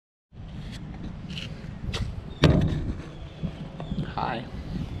Hi.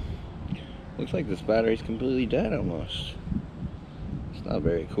 Looks like this battery's completely dead almost. It's not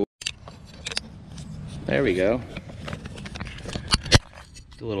very cool. There we go.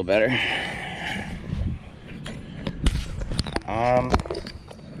 It's a little better.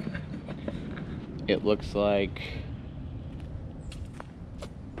 It looks like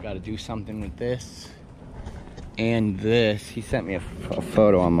got to do something with this and this. He sent me a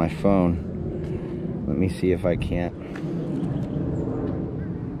photo on my phone. Let me see if I can't.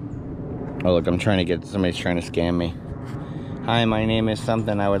 Oh look, I'm trying to get, somebody's trying to scam me. Hi, my name is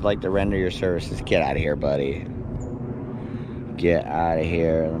something. I would like to render your services. Get out of here, buddy. Get out of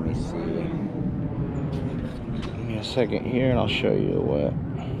here. Let me see. Give me a second here and I'll show you what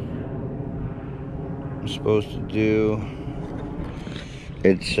I'm supposed to do.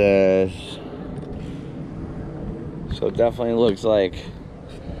 It says, so it definitely looks like,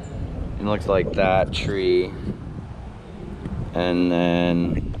 it looks like that tree. And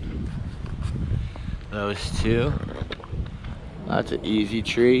then those two. That's an easy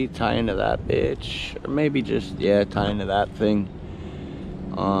tree. Tie into that bitch. Or maybe just, yeah, tie into that thing.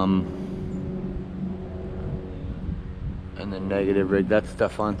 And then negative rig that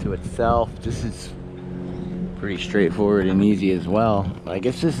stuff onto itself. This is pretty straightforward and easy as well. I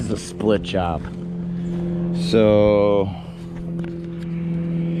guess this is a split job. So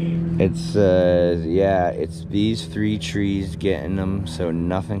it says, yeah, it's these 3 trees, getting them so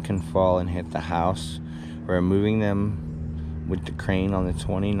nothing can fall and hit the house. We're removing them with the crane on the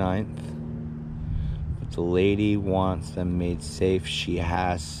 29th. But the lady wants them made safe. She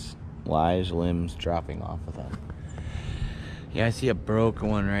has live limbs dropping off of them. Yeah, I see a broken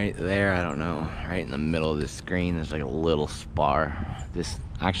one right there. I don't know. Right in the middle of the screen, there's like a little spar. This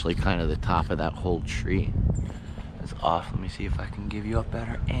actually kind of the top of that whole tree is off. Let me see if I can give you a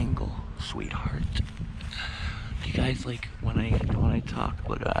better angle, sweetheart. You guys like when I talk?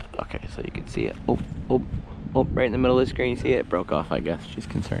 Look at that. Okay, so you can see it. Oh, right in the middle of the screen. You see it? It broke off, I guess. She's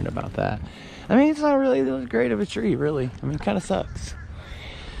concerned about that. I mean, it's not really that great of a tree, really. I mean, it kind of sucks.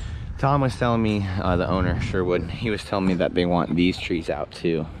 Tom was telling me, the owner, Sherwood, he was telling me that they want these trees out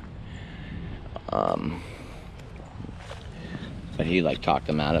too. But he like talked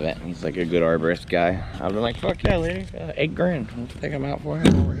them out of it. He's like a good arborist guy. I've been like, fuck yeah, lady, 8 grand. I'll take them out for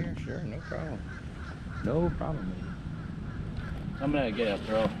him over here. Sure, no problem. No problem. I'm gonna get a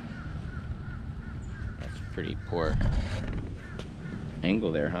throw. That's a pretty poor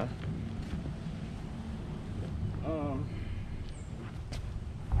angle there, huh?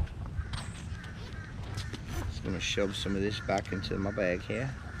 I'm gonna shove some of this back into my bag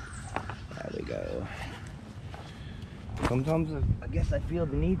here. There we go. Sometimes I guess I feel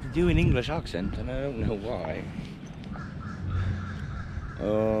the need to do an English accent and I don't know why.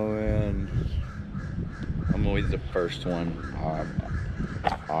 Oh man. I'm always the first one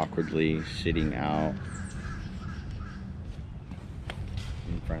awkwardly sitting out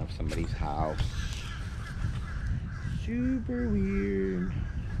in front of somebody's house. Super weird.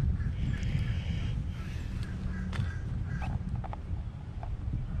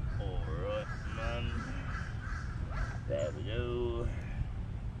 There we go.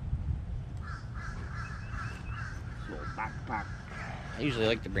 Little backpack. I usually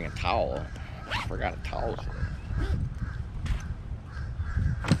like to bring a towel. I forgot a towel. Just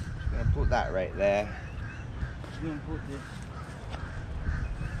gonna put that right there. Just gonna put this.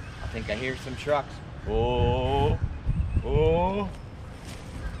 I think I hear some trucks. Oh,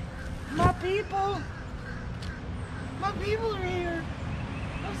 my people! My people are here!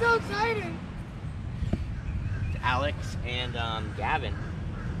 I'm so excited! Alex and Gavin.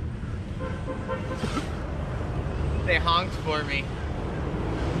 They honked for me.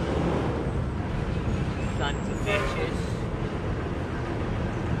 Sons of bitches.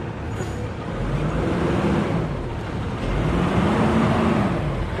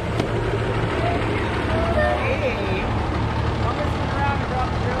 Hey! I'm gonna turn around and drop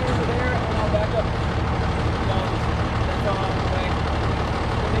the trailer over there and I'll back up. That's all I'm saying.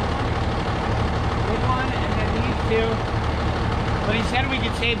 Big one and then these two. But he said we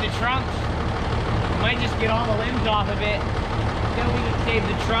could save the trunks. We might just get all the limbs off of it. He said we could save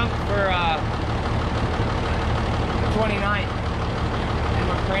the trunk for the 29th. And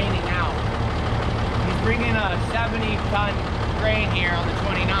we're craning out. He's bringing a 70-ton crane here on the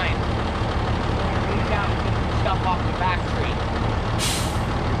 29th. We're going to reach out and get some stuff off the back street.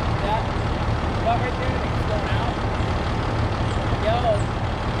 That right there that's going out. Yellow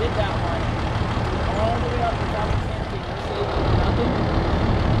did that one. All the way up to South Santee. Nothing?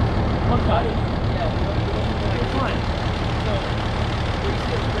 One cut. Yeah, which one? So, we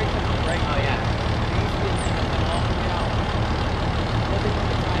see the break up right. Oh, yeah. We see it all the way out.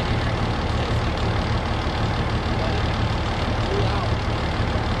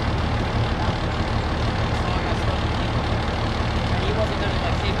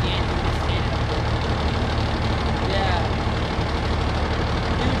 like safety engine just standing up there. Yeah.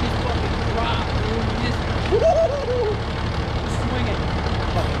 Dude just fucking dropped, dude. He just swinging.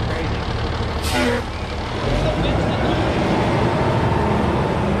 Fucking crazy.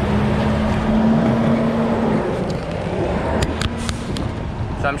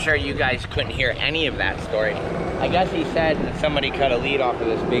 So I'm sure you guys couldn't hear any of that story. I guess he said that somebody cut a lead off of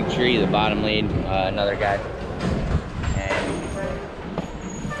this big tree, the bottom lead, another guy. And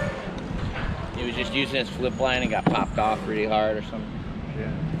he was just using his flip line and got popped off really hard or something.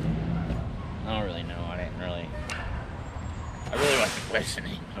 Yeah. I don't really know. I really wasn't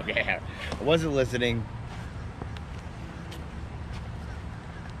listening. Okay, I wasn't listening.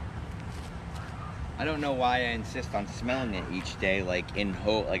 I don't know why I insist on smelling it each day, like in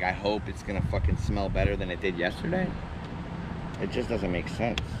hope, like I hope it's gonna fucking smell better than it did yesterday. It just doesn't make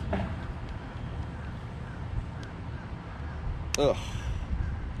sense. Ugh.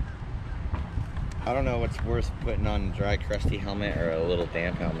 I don't know what's worse, putting on a dry, crusty helmet or a little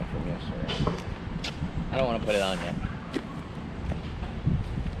damp helmet from yesterday. I don't want to put it on yet.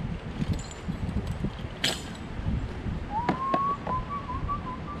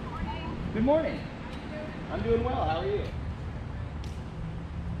 Good morning. I'm doing well. How are you?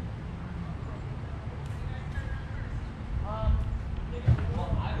 Well,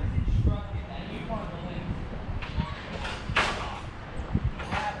 I was instructed that you want to link.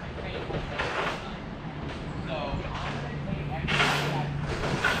 So I'm going to take extra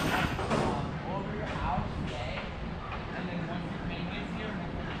over your house today, and then once your paint gets here,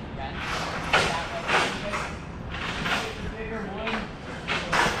 we'll put it again. That way, the bigger wood.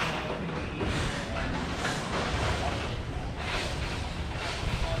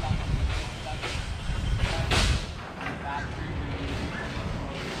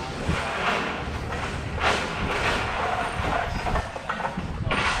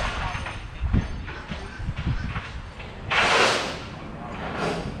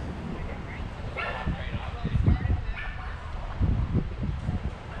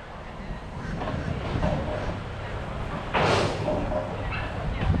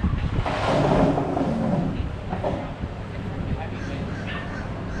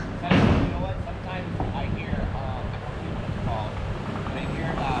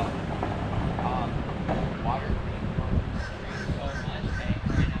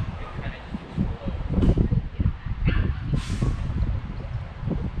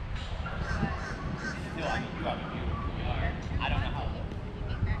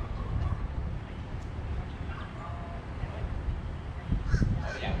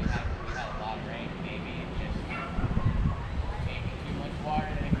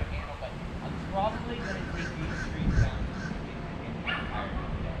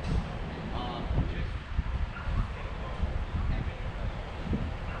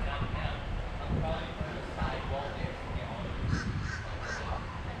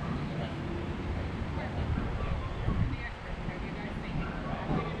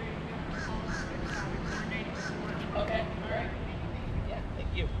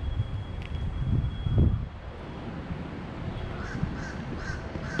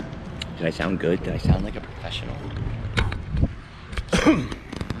 Did I sound good? Did I sound like a professional?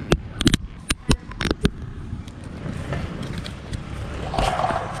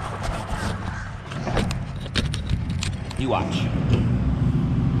 You watch.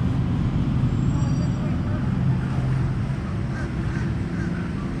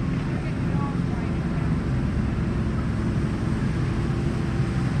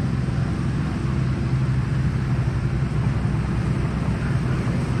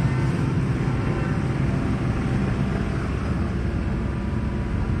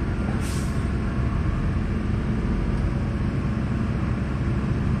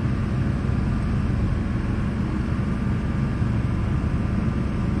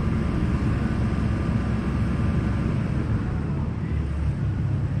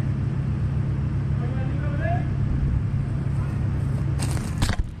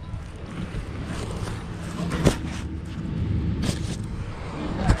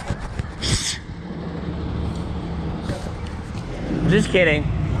 Just kidding.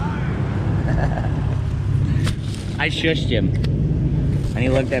 I shushed him. And he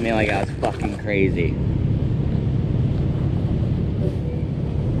looked at me like I was fucking crazy.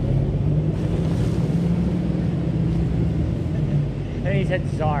 And he said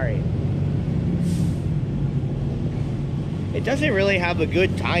sorry. It doesn't really have a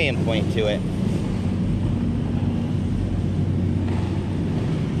good tie-in point to it.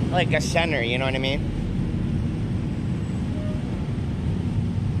 Like a center, you know what I mean?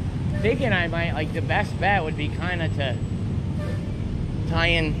 Thinking I might, like, the best bet would be kind of to tie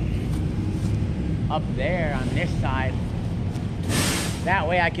in up there on this side. That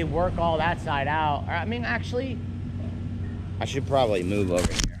way I can work all that side out. I mean, actually, I should probably move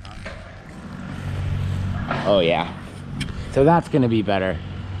over here, huh? Oh, yeah. So that's gonna be better.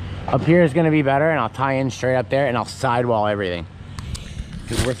 Up here is gonna be better, and I'll tie in straight up there, and I'll sidewall everything.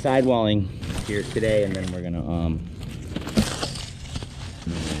 Because we're sidewalling here today, and then we're gonna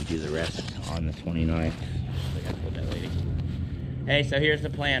do the rest on the 29th. Like I told that lady. Hey, so here's the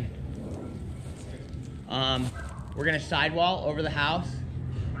plan. We're gonna sidewall over the house,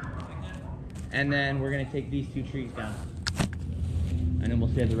 and then we're gonna take these 2 trees down, and then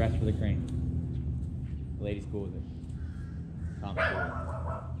we'll save the rest for the crane. The lady's cool with it. Tom's cool with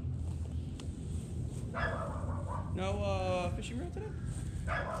it. No fishing reel today?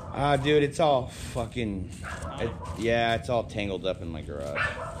 Dude, it's all fucking. Yeah, it's all tangled up in my garage.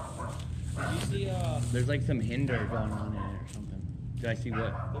 Did you see There's like some hinder going on in it or something. Did I see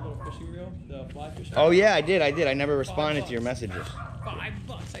what? the little fishing reel? The fly fishing? Oh yeah, I did. I never responded to your messages.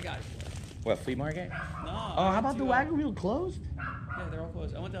 $5, I got it. What, flea market? No. Oh, how about the wagon wheel closed? Yeah, they're all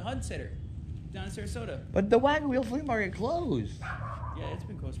closed. I went to Hud Sitter down in Sarasota. But the wagon wheel flea market closed. Yeah, it's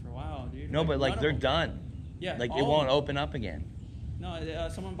been closed for a while, dude. No, but like none of they're them. done. Yeah. Like it all won't of them. open up again. No,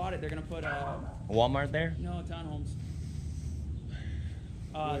 someone bought it. They're gonna put Walmart there? no townhomes.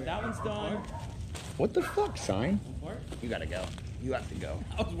 That one's done. What the fuck, sign? What? You gotta go. You have to go.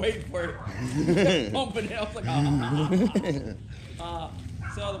 I was waiting for it. Pumping it. I was like,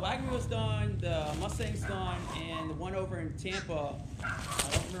 so the wagon wheel's done, the Mustang's done, and the one over in Tampa, I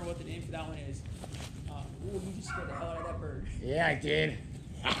don't remember what the name for that one is. Ooh, you just scared the hell out of that bird. Yeah, I did.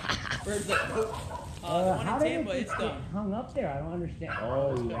 Bird's like, oh. The one in Tampa, it's done. Hung up there. I don't understand.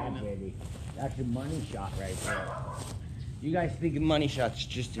 Oh, yeah, baby. That's a money shot right there. You guys think money shots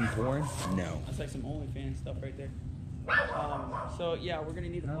just in porn? No. That's like some OnlyFans stuff right there. So yeah, we're gonna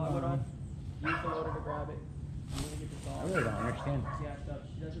need the plywood off. Use the loader to grab it. I'm gonna get this off. I really don't understand. Yeah, stuff.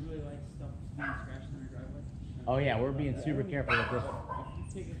 She doesn't really like stuff being scratched in her driveway. Oh yeah, we're being super careful with this.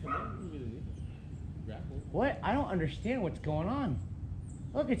 If you take it from there, you can really leave it. Grapple. What? I don't understand what's going on.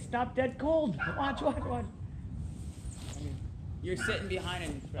 Look, it stopped dead cold. Watch. You're sitting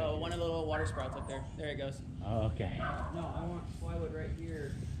behind one of the little water sprouts up there. There it goes. Oh, okay. No, I want plywood right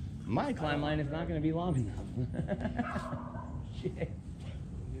here. My climb line is not going to be long enough. Shit.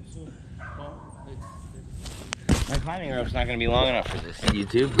 My climbing rope's not going to be long enough for this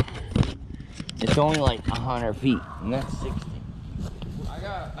YouTube. It's only like 100 feet, and that's 60.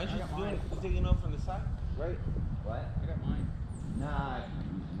 I just doing taking off from the side, right? What? I got mine. Nah, I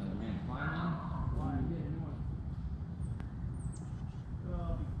can't use another man's climb line. Why? I'm getting one.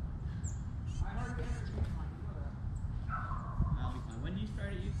 I hardly ever use mine. You know that. I'll be fine. When do you start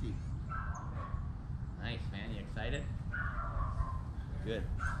at UC? Nice, man. You excited? Good.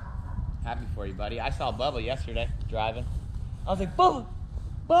 Happy for you, buddy. I saw Bubba yesterday driving. I was like, Bubba!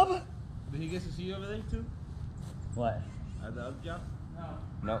 Did he get to see you over there too? What? At the other job? No.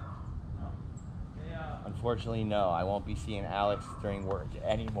 Nope. They, Unfortunately, no. I won't be seeing Alex during work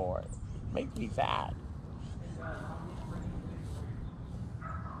anymore. Makes me sad.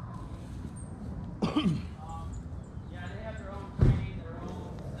 yeah, they have their own training, their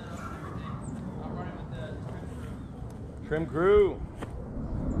own setup and everything. I'm running with the trim crew. Trim crew.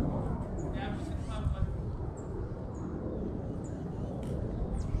 Yeah, I'm just gonna come up with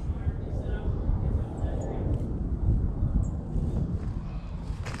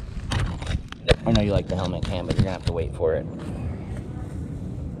I know you like the helmet cam, but you're gonna have to wait for it.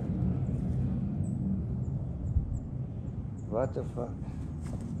 What the fuck?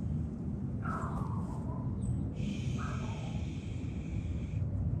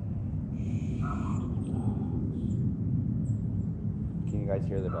 Can you guys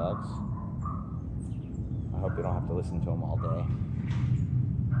hear the dogs? I hope you don't have to listen to them all day.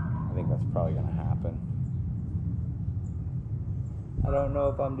 I think that's probably gonna happen. I don't know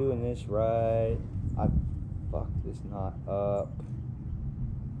if I'm doing this right. I fucked this knot up.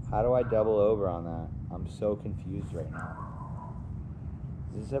 How do I double over on that? I'm so confused right now.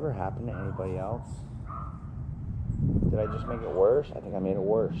 Does this ever happen to anybody else? Did I just make it worse? I think I made it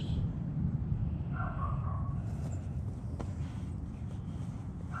worse.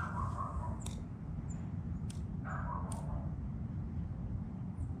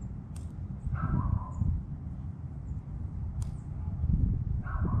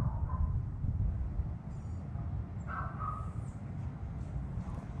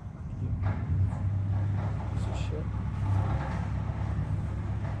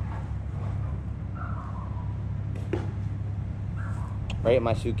 Right in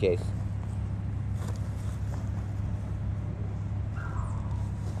my suitcase.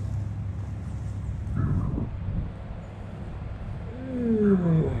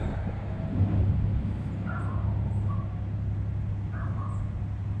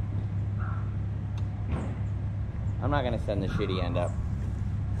 not gonna send the shitty end up.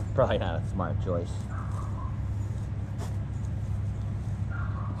 Probably not a smart choice.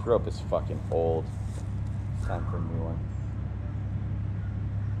 This rope is fucking old. It's time for a new one.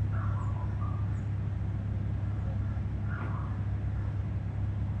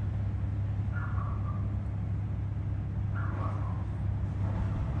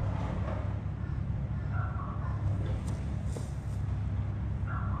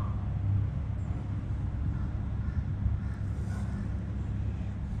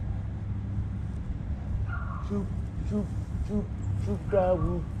 Shoop, shoop, shoop, shoop, da,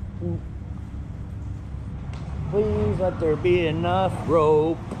 whoop, whoop. Please let there be enough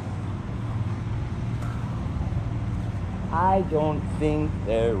rope. I don't think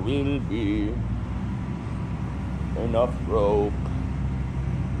there will be enough rope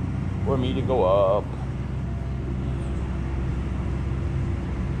for me to go up.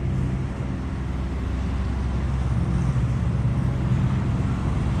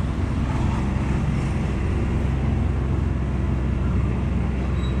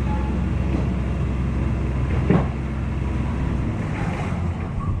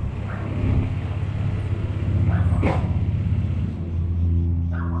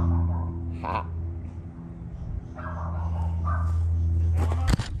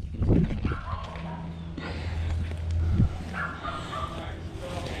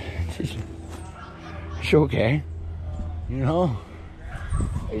 It's okay. You know?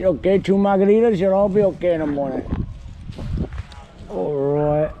 It's okay. 2 margaritas, you'll all be okay in the morning.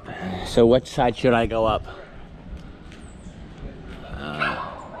 Alright. So which side should I go up?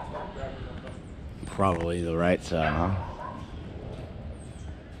 Probably the right side, huh?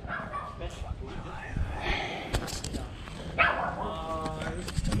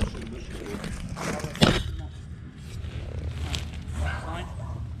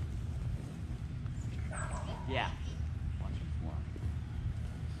 Yeah.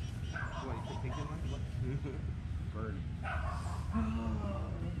 Bird.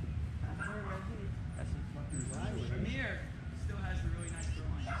 Amir still has a really nice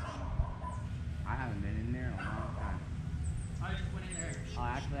drawing. I haven't been in there in a long time. I just went in there. Oh,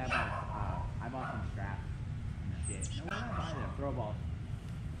 actually, I bought some straps and shit. No, what did I buy there? Throw balls.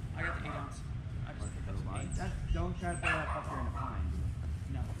 I got the 8 ounce. I just picked up some 8s. Don't try to throw that fucker in a pine.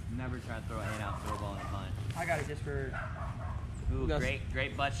 No. Never try to throw an 8-ounce throw ball in a pine. I got it just for. Ooh, Yes.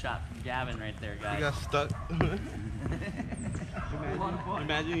 great butt shot from Gavin right there, guys. You got stuck.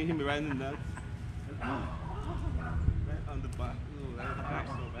 Imagine you hit me right in the nuts. Right on the back. Ooh, that would hurt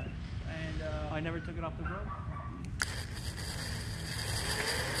so bad. And I never took it off the road.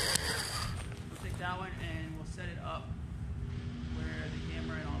 we'll take that one and we'll set it up where the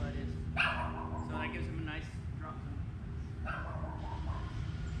camera and all that is. So that gives him a nice drop zone.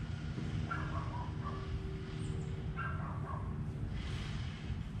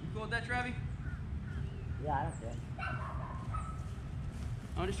 You cool with that, Travi? Yeah, I don't care.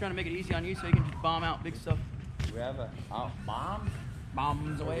 I'm just trying to make it easy on you so you can just bomb out big stuff. Do we have a bomb?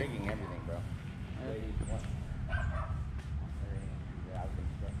 Bombs We're away. rigging everything, bro. Ladies, what? Yeah, I was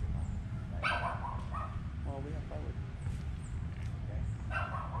constructing. Well, we have plywood.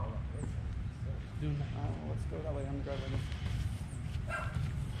 Dude, Let's go that way on the driveway.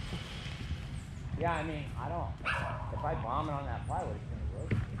 Yeah, I mean, I don't. If I bomb it on that plywood, it's gonna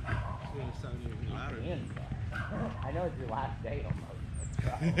roast me. it's gonna sound even louder. In. I know it's your last day almost.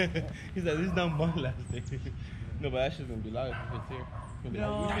 He's like, this is not my last day. No, but that shit's gonna be loud if it's here. It's gonna be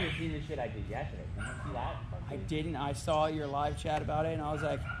No. You like, should have seen the shit I did yesterday. Did you see that? I didn't. I saw your live chat about it and I was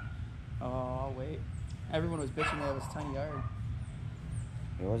like, oh, I'll wait. Everyone was bitching that it was a tiny yard.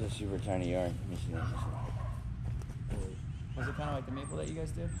 It was a super tiny yard. Let me see this. Was it kind of like the maple that you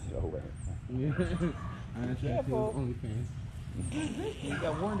guys did? So wet. I'm not trying to see Careful. OnlyFans. You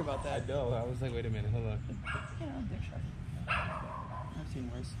got warned about I that. know. I was like, wait a minute, hold on. Yeah, I'm dick shy. I've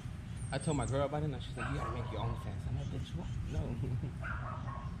seen worse. I told my girl about it, and she's like, you gotta make your OnlyFans. I'm like, bitch, what? No.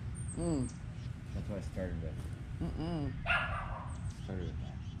 That's what I started with. Started with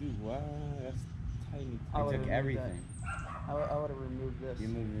that. Dude, wow, that's tiny. I I would've took removed everything. I would have removed this. You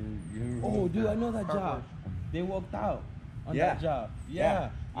moved. Oh, dude, I know that Cardboard. job. They walked out on Yeah. that job. Yeah.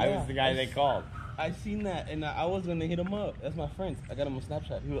 I was the guy they called. I seen that, and I was gonna hit him up. That's my friend. I got him on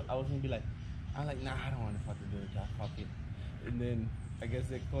Snapchat. I was gonna be like, I'm like, nah, I don't want to fucking do a job. Fuck it. And then I guess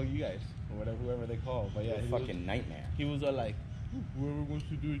they call you guys or whatever, whoever they call. But yeah, It was a fucking nightmare. he was like, whoever wants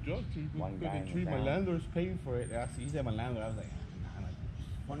to do a job, so you One can guy put in a tree. the My town. landlord's paying for it. And he said my landlord. I was like, nah, like,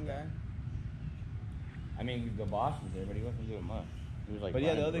 One guy. I mean, the boss was there, but he wasn't doing much. He was like. but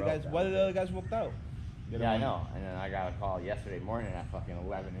yeah, the running other rope guys. down Why did the there. other guys walked out? Yeah, I know. And then I got a call yesterday morning at fucking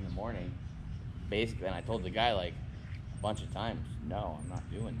 11 in the morning. Basically, and I told the guy, like, bunch of times, no, I'm not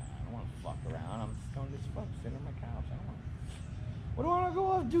doing that. I don't want to fuck around. I'm just going to fuck, sit on my couch. I don't want. What do I want to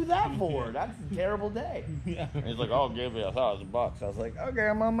go out and do that for? That's a terrible day. Yeah. And he's like, "Oh, I'll give you $1,000." I was like, "Okay,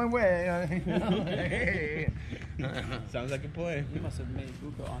 I'm on my way." Sounds like a play. You must have made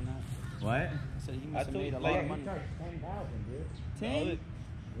buka on that. What? I said you must have made a lot of money. 10?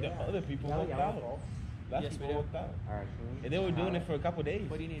 The other people walked out. Last Yes, we people do. walked out. Alright, And they were doing it for a couple days.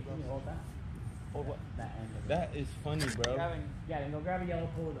 What do you need, bro? hold that? Hold what? That end of it. That is funny, bro. Yeah, then go grab a yellow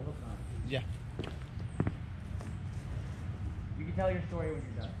pole with a hook on it. Yeah. You can tell your story when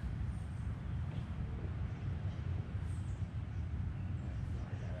you're done.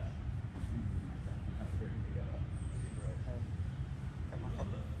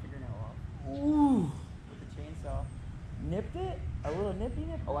 Ooh. With the chainsaw. Nipped it? A little nippy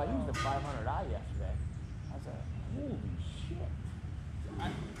nip? Oh, I used a 500i yesterday. That's a. Holy shit.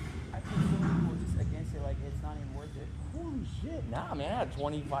 I think some people just against it, like it's not even worth it. Holy shit. Nah, man, I had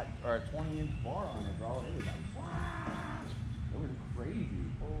 25 or a 20-inch bar on it, bro. It was like, wow. It was crazy.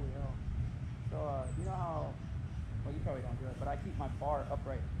 Holy hell. So, you know how, well, you probably don't do it, but I keep my bar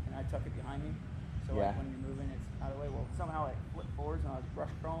upright and I tuck it behind me. So, Yeah. like, when you're moving, it's out of the way. Well, somehow I flipped forwards and I was brush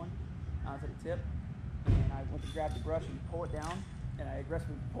crawling onto the tip. And I went to grab the brush and pull it down. And I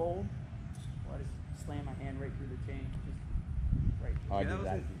aggressively pulled. Well, I just slammed my hand right through the chain. Just right through. Oh, I Yeah,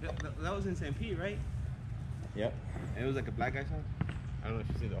 did that. that was in St. Pete, right? Yep. And it was like a black guy's house. I don't know if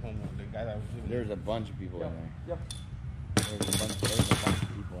you see the guy that was living There's a bunch of people in there. Yep. There was a bunch of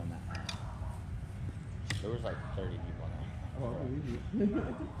people in that house. There was like 30 people in there.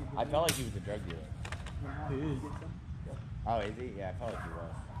 I felt like he was a drug dealer. He is. Oh, is he? Yeah, I felt like he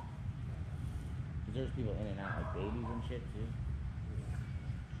was. 'Cause there's people in and out, like babies and shit too.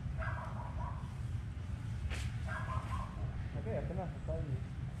 Okay, that's enough. I'm telling you.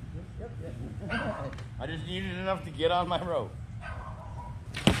 Yep. I just needed enough to get on my rope.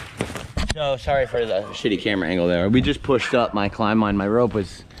 So sorry for the shitty camera angle there. We just pushed up my climb line. My rope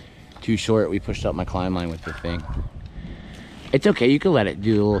was too short. We pushed up my climb line with the thing. It's okay. You can let it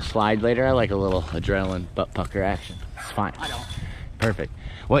do a little slide later. I like a little adrenaline butt pucker action. It's fine. I don't. Perfect.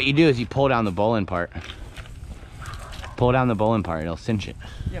 What you do is you pull down the bowline part. Pull down the bowline part. It'll cinch it.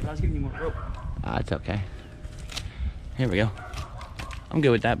 Yeah, but I was giving you more rope. It's okay. Here we go. I'm good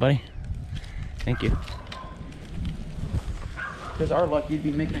with that, buddy. Thank you. Because our luck, you'd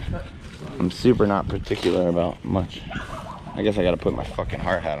be making a cut. I'm super not particular about much. I guess I gotta put my fucking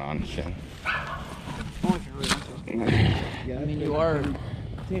hard hat on soon. Only if you really want to. Yeah, I mean, you are.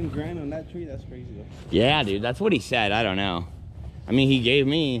 10 grand on that tree. That's crazy though. Yeah, dude, that's what he said. I don't know. I mean, he gave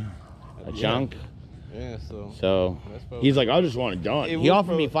me a chunk, Yeah, so so that's probably- he's like, I just want it done. It He was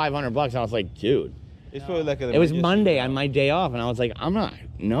offered me probably- $500. I was like, dude. it's probably like a. It was Monday on my day off, and I was like, I'm not.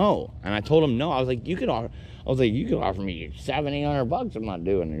 No, and I told him no. I was like, you could offer. I was like, you could offer me $700-800. I'm not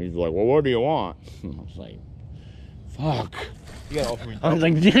doing it. He's like, well, what do you want? I was like, fuck. You gotta offer me. I was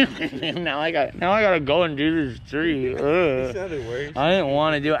like, damn, now I gotta go and do this tree. It Ugh. sounded worse. I didn't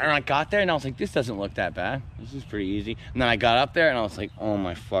want to do it, and I got there and I was like, this doesn't look that bad. This is pretty easy. And then I got up there and I was like, oh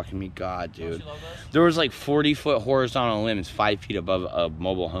my fucking me god, Don't dude. you love those? There was like 40-foot horizontal limbs 5 feet above a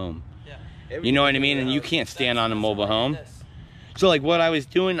mobile home. Yeah. You know what I mean? And you can't stand on a mobile home. So like what I was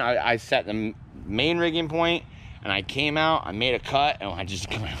doing, I set the main rigging point, and I came out, I made a cut, and I just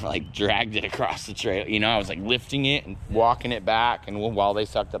kind of like dragged it across the trail. You know, I was like lifting it and walking it back, and while they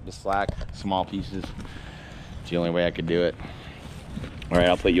sucked up the slack, small pieces. It's the only way I could do it. All right,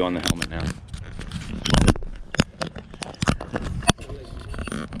 I'll put you on the helmet now.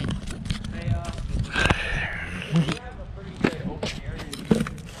 They, you have a pretty good open area. You can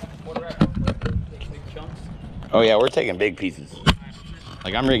order at one quick, take big chunks. Oh yeah, we're taking big pieces.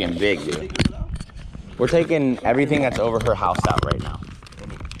 Like I'm rigging big, dude. We're taking everything that's over her house out right now.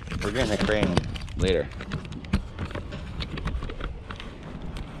 We're getting a crane later.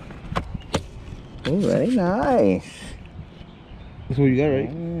 Oh, very nice. That's what you got, right?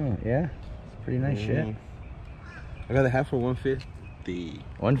 Oh, yeah, it's pretty nice shit. I got a half for 150.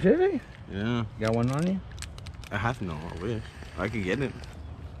 150? Yeah. Got one on you? I have no. I wish I could get it.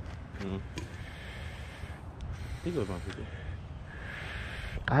 I think it was 150.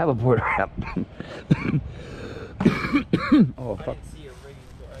 I have a board wrap. Oh fuck. See your rigging,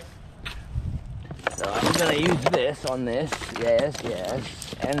 alright. So I'm gonna use this on this. Yes,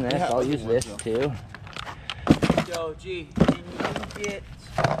 yes. And this. Yeah, I'll use this too. Yo, G, can you get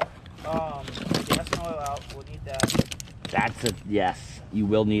gas and oil out? We'll need that. That's a yes. You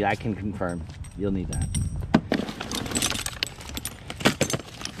will need. I can confirm. You'll need that.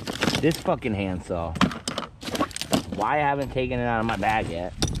 This fucking handsaw. Why I haven't taken it out of my bag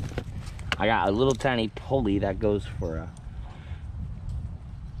yet? I got a little tiny pulley that goes for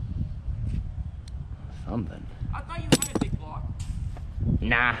something. I thought you had a big block.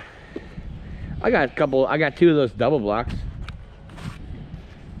 Nah. I got two of those double blocks.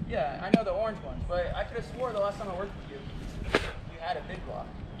 Yeah, I know the orange ones, but I could have swore the last time I worked with you, you had a big block.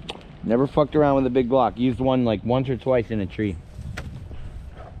 Never fucked around with a big block. Used one like once or twice in a tree.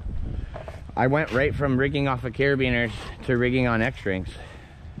 I went right from rigging off of carabiners to rigging on X-strings.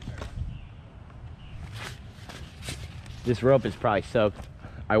 This rope is probably soaked.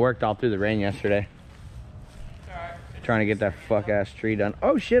 I worked all through the rain yesterday. Alright. Trying to get that fuck ass tree done.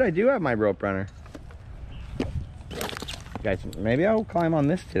 Oh shit, I do have my rope runner. Guys, maybe I'll climb on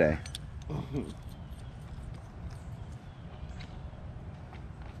this today.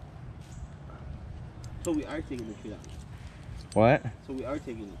 So we are taking the tree out. What? So we are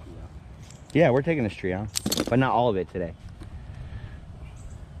taking the tree out. Yeah, we're taking this tree out, but not all of it today.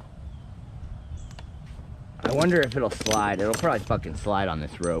 I wonder if it'll slide. It'll probably fucking slide on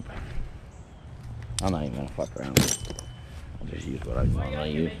this rope. I'm not even gonna fuck around with it. I'll just use what I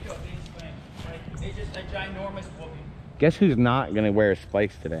normally use. It's just a ginormous whoopee. Guess who's not gonna wear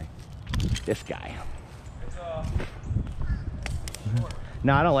spikes today? This guy. It's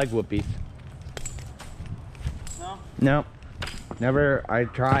No, I don't like whoopies. no? No. Never. I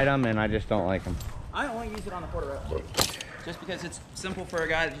tried them and I just don't like them. I only use it on the quarter rail. Just because it's simple for a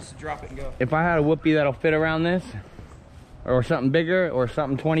guy to just drop it and go. If I had a whoopie that'll fit around this, or something bigger, or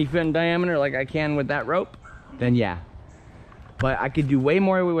something 20 feet in diameter like I can with that rope, then yeah. But I could do way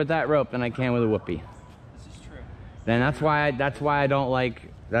more with that rope than I can with a whoopie. This is true. Then that's why I don't like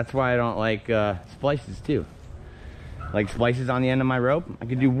splices too. Like splices on the end of my rope, I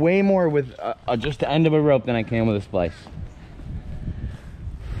could do way more with just the end of a rope than I can with a splice.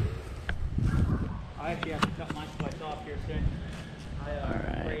 I actually have to cut my splice off here soon.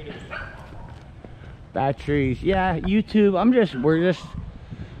 Alright. Braided. Batteries, yeah. YouTube. We're just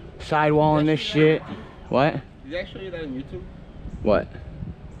sidewalling this shit. What? Did I show you that on YouTube? What?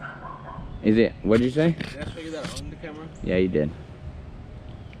 Is it? What'd you say? Did I show you that on the camera? Yeah, you did.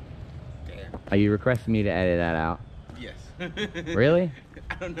 Damn. Are you requesting me to edit that out? Yes. Really?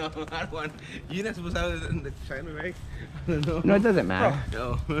 I don't know. I don't want. You're not supposed to have it in the China, right? I don't know. No, it doesn't matter.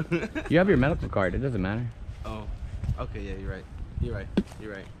 No. You have your medical card. It doesn't matter. Oh. Okay. Yeah. You're right. You're right.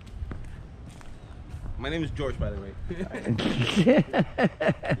 You're right. My name is George, by the way. You can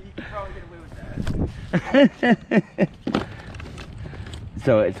probably get away with that.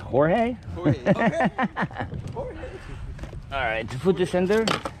 So it's Jorge? Jorge. Okay. Jorge. Alright, to put this in there.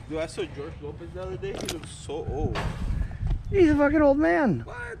 Dude, I saw George Lopez the other day. He looks so old. He's a fucking old man.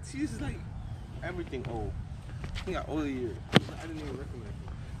 What? He's like everything old. He got older years. I didn't even recognize him.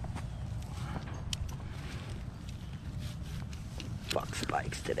 Fuck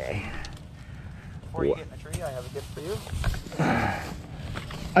spikes today. Before you get in the tree, I have a gift for you.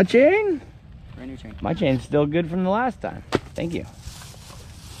 A chain? Brand new chain. My chain's still good from the last time. Thank you.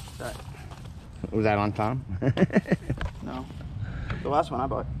 That. Was that on Tom? No. The last one I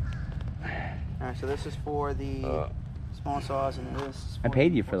bought. Alright, so this is for the small saws, and this is I for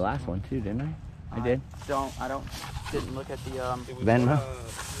paid you for the last one too, didn't I? I did. Didn't look at the Venmo?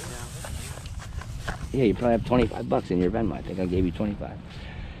 yeah. Yeah, you probably have 25 bucks in your Venmo. I think I gave you 25.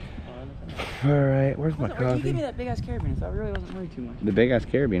 Alright, where's my You gave me coffee? that big ass carabiner, so I really wasn't worried too much. The big ass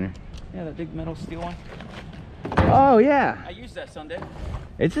carabiner. Yeah, that big metal steel one. Oh yeah. I used that Sunday.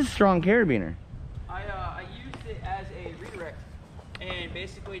 It's a strong carabiner. I used it as a redirect, and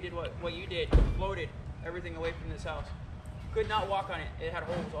basically did what you did, floated everything away from this house. Could not walk on it. It had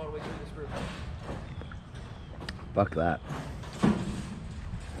holes all the way through this roof. Fuck that.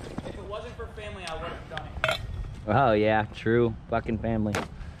 If it wasn't for family, I would have done it. Oh yeah, true. Fucking family.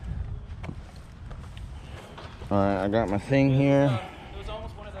 Alright, I got my thing here. It was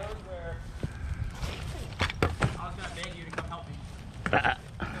almost one of those where I was gonna beg you to come help me. It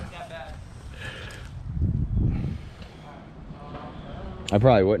was that bad. I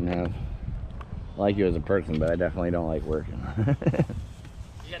probably wouldn't have. I like you as a person, but I definitely don't like working. You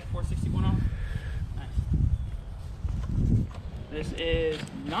got the 461 on? Nice. This is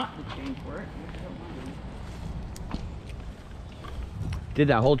not the chain for it. Did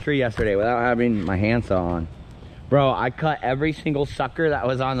that whole tree yesterday without having my handsaw on. Bro, I cut every single sucker that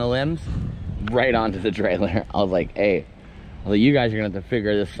was on the limbs right onto the trailer. I was like, hey, you guys are gonna have to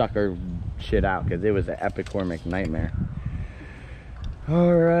figure this sucker shit out, because it was an epic Cormac nightmare.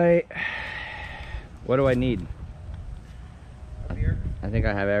 Alright. What do I need? A beer. I think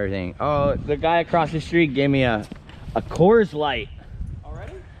I have everything. Oh, the guy across the street gave me a Coors Light.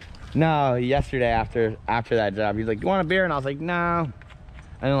 Already? No, yesterday after that job, he's like, "You want a beer?" And I was like, "No,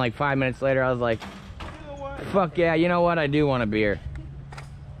 And then like 5 minutes later, I was like, You know what? fuck yeah, you know what? I do want a beer.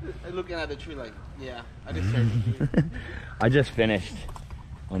 I'm looking at the tree like, yeah, I deserve a beer. I just finished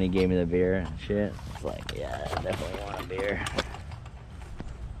when he gave me the beer and shit. It's like, yeah, I definitely want a beer.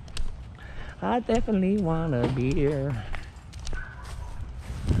 I definitely want a beer.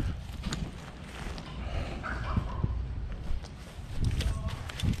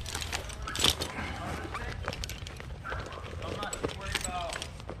 I'm not worried about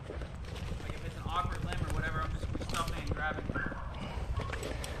like if it's an awkward limb or whatever. I'm just stopping and grabbing.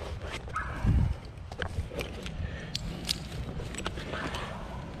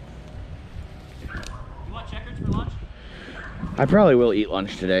 You want checkers for lunch? I probably will eat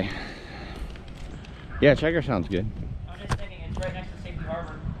lunch today. Yeah, Checker sounds good. I'm just thinking it's right next to Safety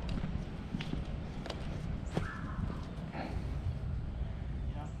Harbor. You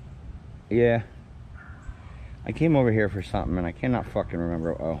know? Yeah. I came over here for something and I cannot fucking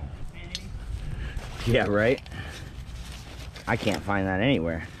remember. Oh. Vanity? Yeah, right? I can't find that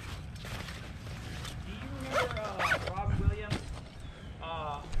anywhere. Do you remember Robin Williams?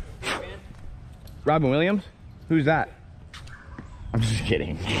 Band? Robin Williams? Who's that? I'm just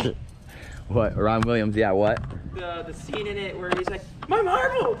kidding. What? Robin Williams, yeah, what? The scene in it where he's like, my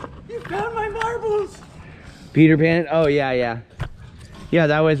marble! You found my marbles! Peter Pan? Oh, yeah, yeah. Yeah,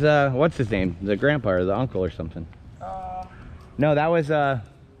 that was, what's his name? The grandpa or the uncle or something. No, that was, That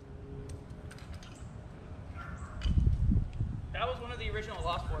was one of the original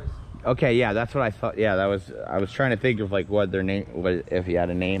Lost Boys. okay, yeah, that's what I thought. Yeah, that was, I was trying to think of, like, what their name, what, if he had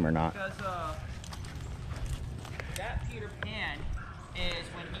a name or not. Because, that Peter Pan is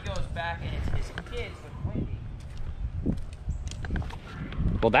when he goes back and it's his kids with Wendy.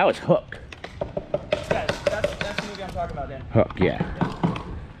 Well, that was Hook. Yes, that's the movie I'm talking about then. Hook, yeah.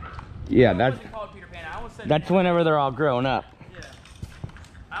 Yeah, It that's, wasn't called Peter Pan. I almost said that's Men in whenever they're all grown up. Tights. Yeah.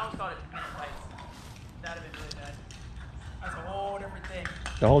 I almost called it Men in Tights. That'd have been really bad. That's a whole different thing.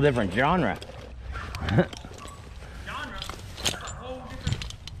 It's a whole different genre. Genre. That's a whole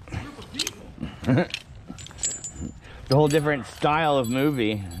different group of people. The whole different style of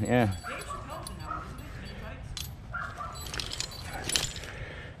movie. Yeah. Dave Chappelle's in that one, isn't it? Men in Tights.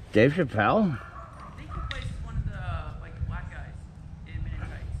 Dave Chappelle? I think he plays one of the like black guys in Men in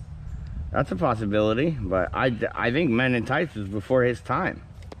Tights. That's a possibility, but I think Men in Tights was before his time.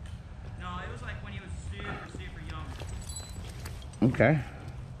 No, it was like when he was super young. Okay.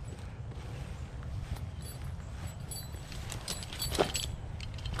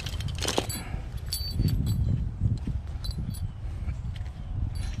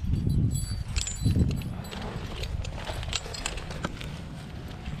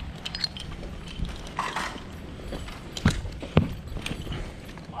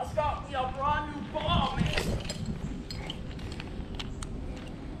 Let's go, we a brand new ball, man.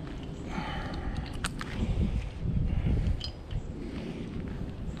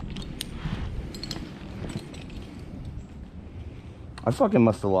 I fucking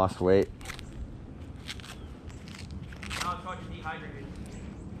must have lost weight. Now it's fucking dehydrated.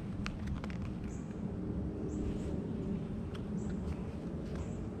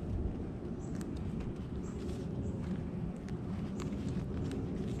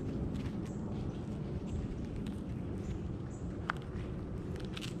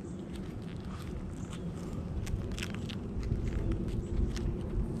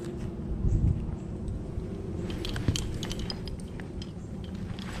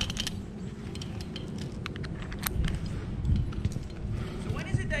 So when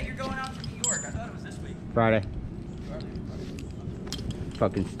is it that you're going out to New York? I thought it was this week. Friday.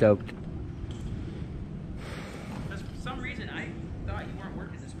 Fucking stoked. Because for some reason I thought you weren't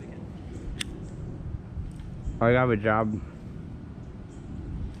working this weekend. I got a job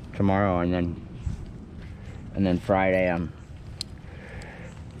tomorrow and then Friday I'm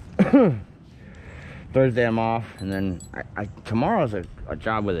Thursday I'm off, and then tomorrow's a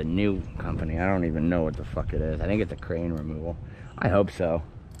job with a new company. I don't even know what the fuck it is. I think it's a crane removal. I hope so.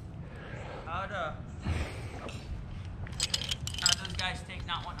 How'd those guys take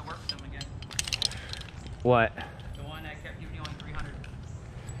not wanting to work with them again? What? The one that kept giving you only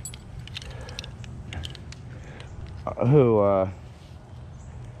 300. Who? I'm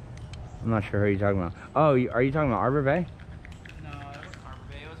not sure who you're talking about. Oh, are you talking about Arbor Bay? No, it wasn't Harbor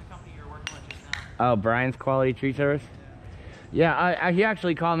Bay. It was a company you were working with just now. Oh, Brian's Quality Tree Service? Yeah, he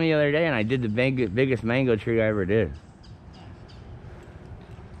actually called me the other day and I did the biggest mango tree I ever did.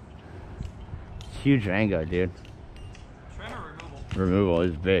 It's huge mango, dude. Trim or removal? Removal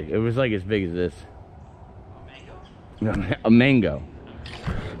is big. It was like as big as this. A mango? A mango.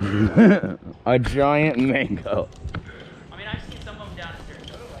 A giant mango. I mean, I've seen some of them down in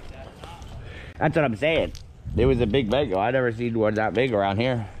Sarasota. That's what I'm saying. There was a big mango. I never seen one that big around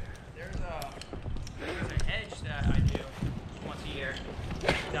here. There's an edge that I do once a year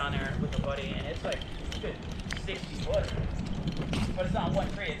down there with a buddy, and it's like a good 60 foot. But it's not one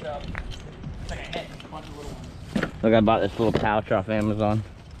tree, it's like a hedge, a bunch of little ones. Look, I bought this little pouch off Amazon.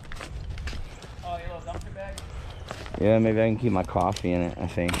 Oh, your little dumpster bag? Yeah, maybe I can keep my coffee in it, I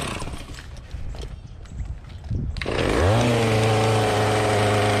think.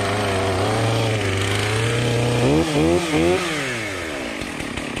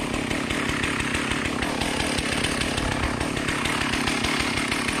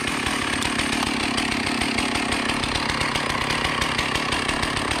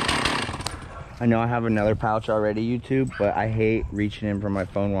 I know I have another pouch already, YouTube, but I hate reaching in for my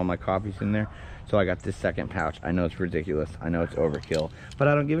phone while my coffee's in there. So I got this second pouch. I know it's ridiculous. I know it's overkill, but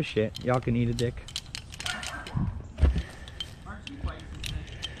I don't give a shit. Y'all can eat a dick.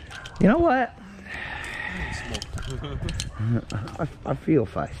 You know what? I feel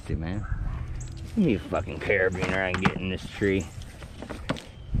feisty, man. Give me a fucking carabiner I can get in this tree.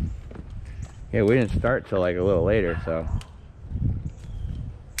 Yeah, we didn't start till like a little later, so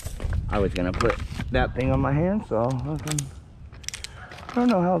I was gonna put that thing on my hand, so I don't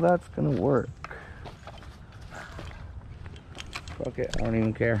know how that's gonna work. Fuck it, I don't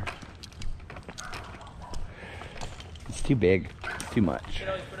even care. It's too big, it's too much. You should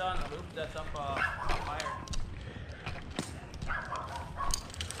always put it on the loop that's up higher.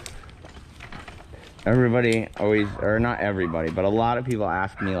 Everybody always, or not everybody, but a lot of people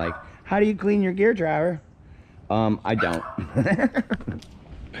ask me like, how do you clean your gear driver? I don't.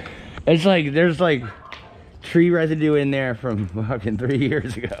 It's like, there's like tree residue in there from fucking 3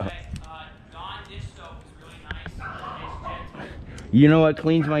 years ago. Okay, Dawn dish soap is really nice. It's gentle. You know what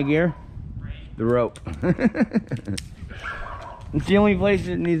cleans my gear? Rain. The rope. It's the only place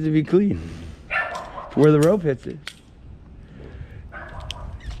it needs to be clean. Where the rope hits it.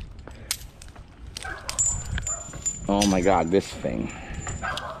 Oh my god, this thing.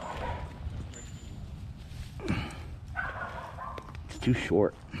 It's too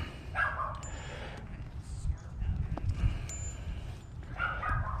short.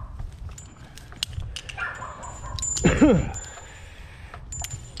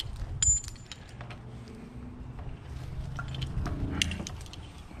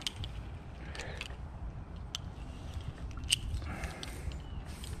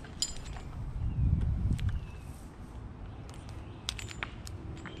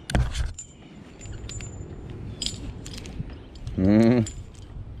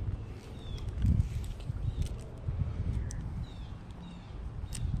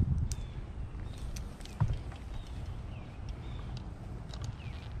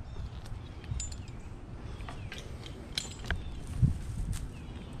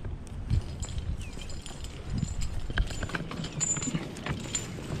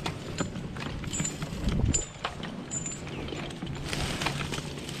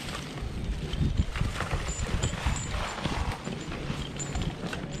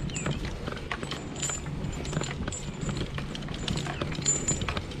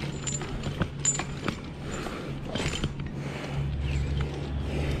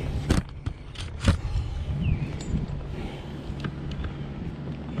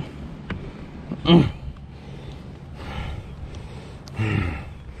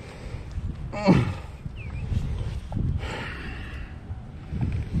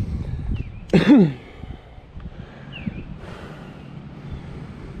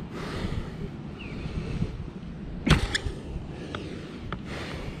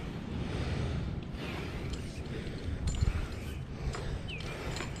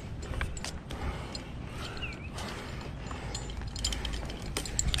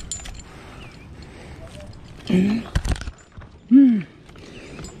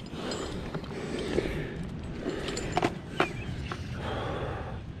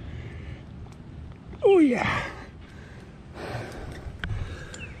 Oh yeah.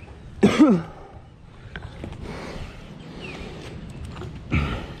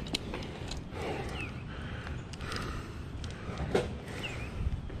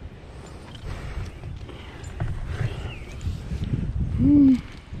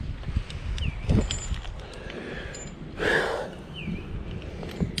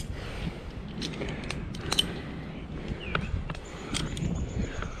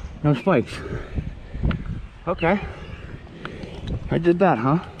 No spikes. Okay. I did that,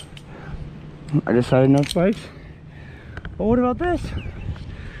 huh? I decided no spikes. Well, what about this?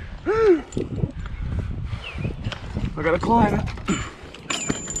 I gotta climb it.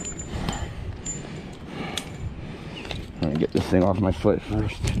 I'm gonna get this thing off my foot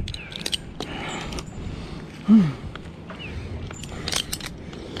first.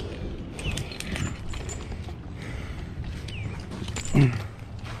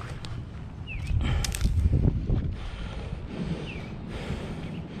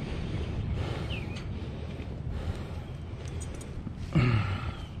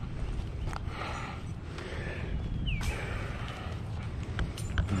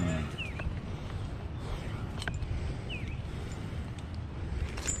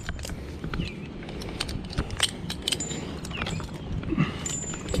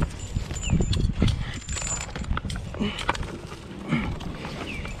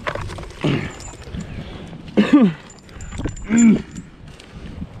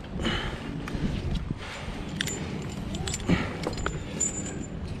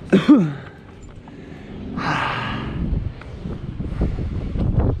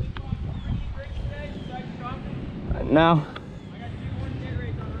 No.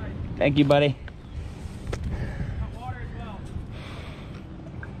 Thank you, buddy.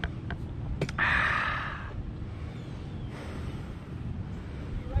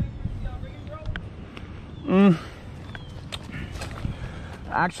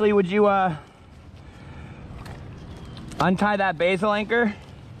 Actually, would you untie that basil anchor,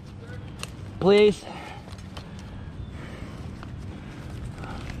 please?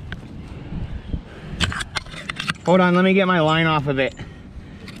 Hold on, let me get my line off of it.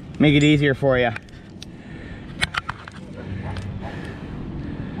 Make it easier for you.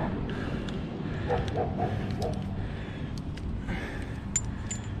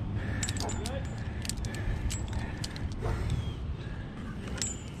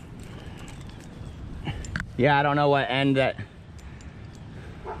 Yeah, I don't know what end that.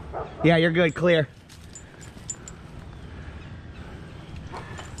 Yeah, you're good, clear.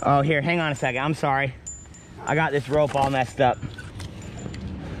 Oh, here, hang on a second. I'm sorry. I got this rope all messed up.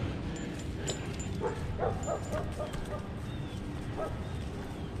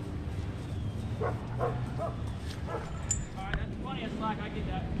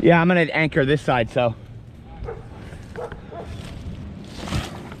 Yeah, I'm gonna anchor this side, so.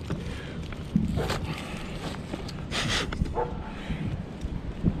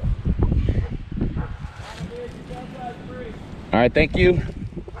 All right, thank you.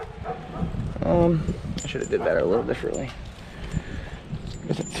 I should have did that a little differently.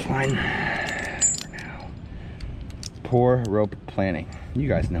 Guess it's fine for now. Poor rope planning. You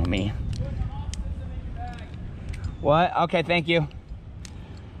guys know me. What? Okay, thank you.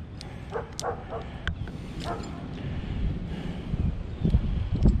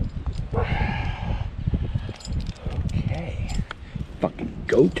 Okay. Fucking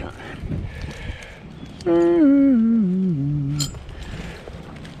go time.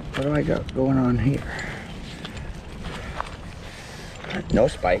 What do I got going on here? No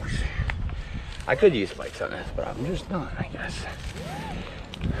spikes. I could use spikes on this, but I'm just not, I guess.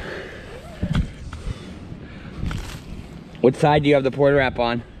 What side do you have the porta wrap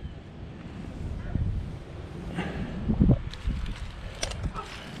on?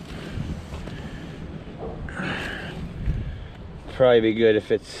 Probably be good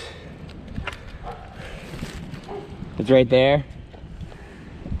if it's right there.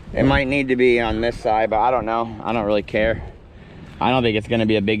 It might need to be on this side, but I don't know. I don't really care. I don't think it's gonna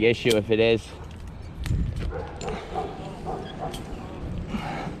be a big issue if it is.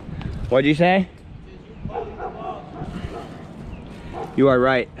 What'd you say? You are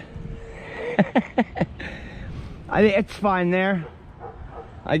right. I think it's fine there,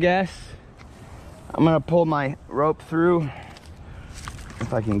 I guess. I'm gonna pull my rope through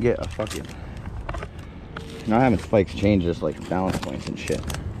if I can get a fucking... Not having spikes change just like balance points and shit.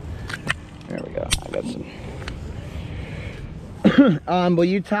 There we go. I got some. Will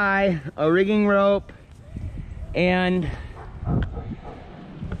you tie a rigging rope and...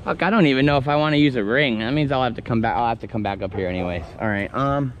 Fuck, I don't even know if I want to use a ring. That means I'll have to come back. I'll have to come back up here anyways. All right.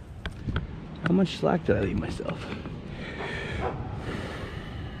 How much slack did I leave myself?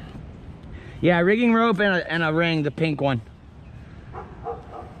 Yeah, rigging rope and a ring, the pink one.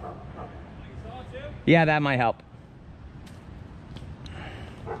 Yeah, that might help.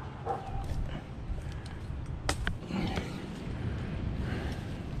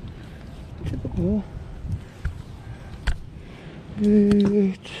 Typical.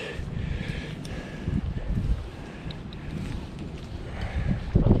 There's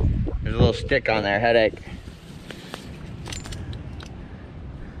a little stick on there, headache.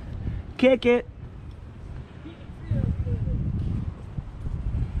 Kick it.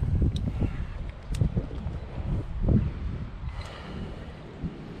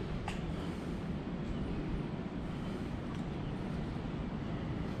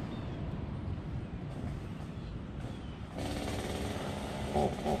 All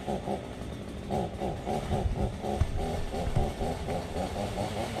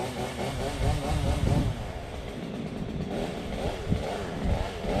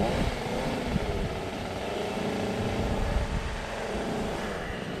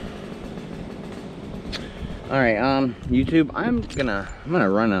right, YouTube, I'm gonna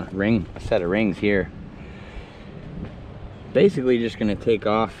run a set of rings here. Basically just gonna take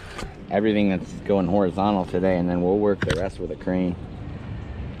off everything that's going horizontal today, and then we'll work the rest with a crane,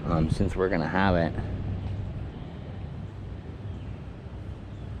 since we're gonna have it.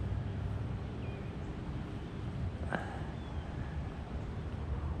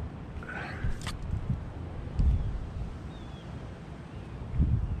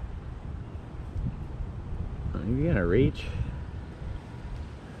 You gotta reach.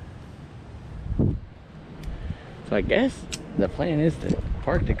 So I guess the plan is to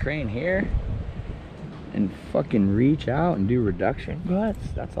park the crane here and fucking reach out and do reduction cuts.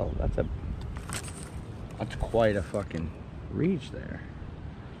 That's quite a fucking reach there.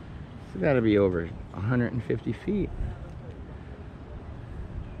 It's gotta be over 150 feet.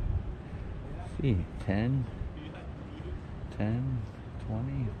 Let's see, 10,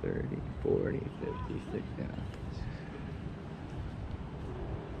 20, 30, 40, 50, 60.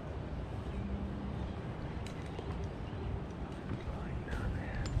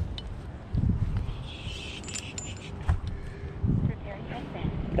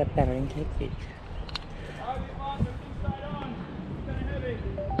 Preparing technique.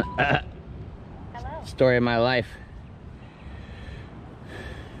 Story of my life.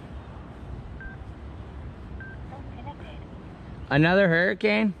 Another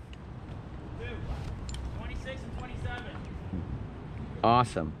hurricane? 26 and 27.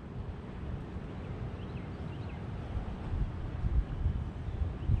 Awesome.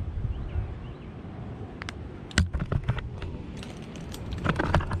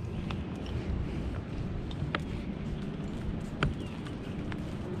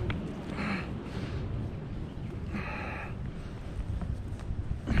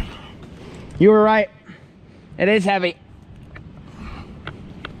 You were right. It is heavy.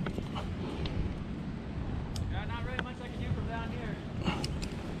 Yeah, not really much I can do from down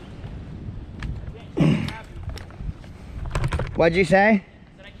here. What'd you say?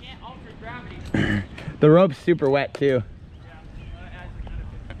 That I can't alter gravity. The rope's super wet too.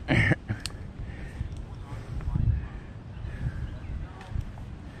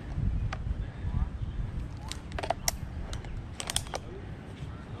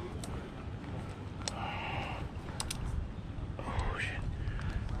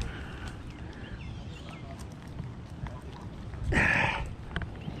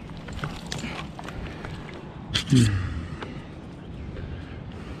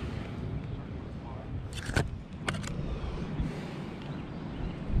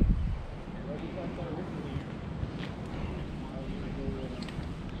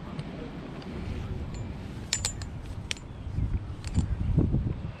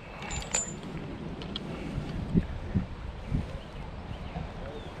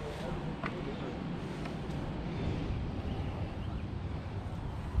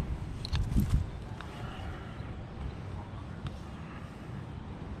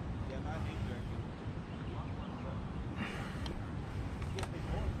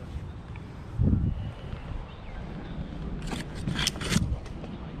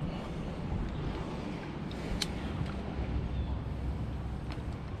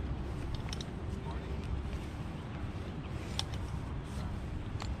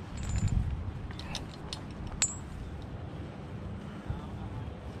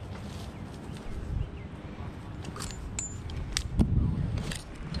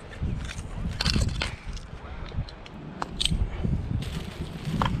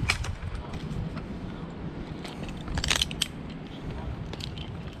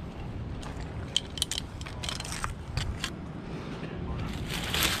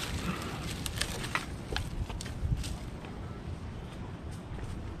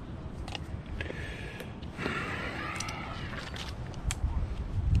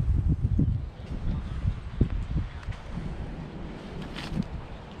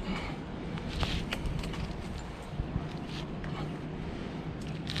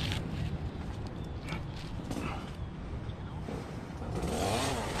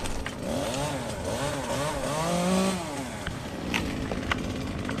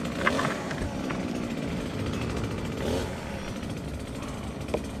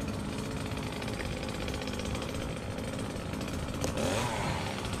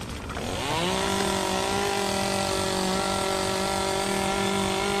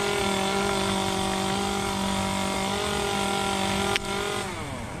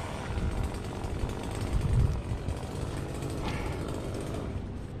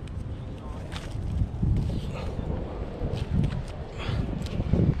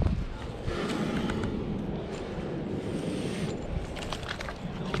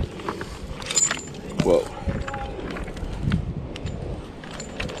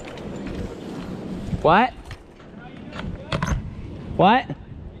 What? What?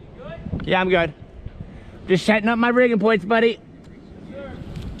 Yeah, I'm good. Just setting up my rigging points, buddy.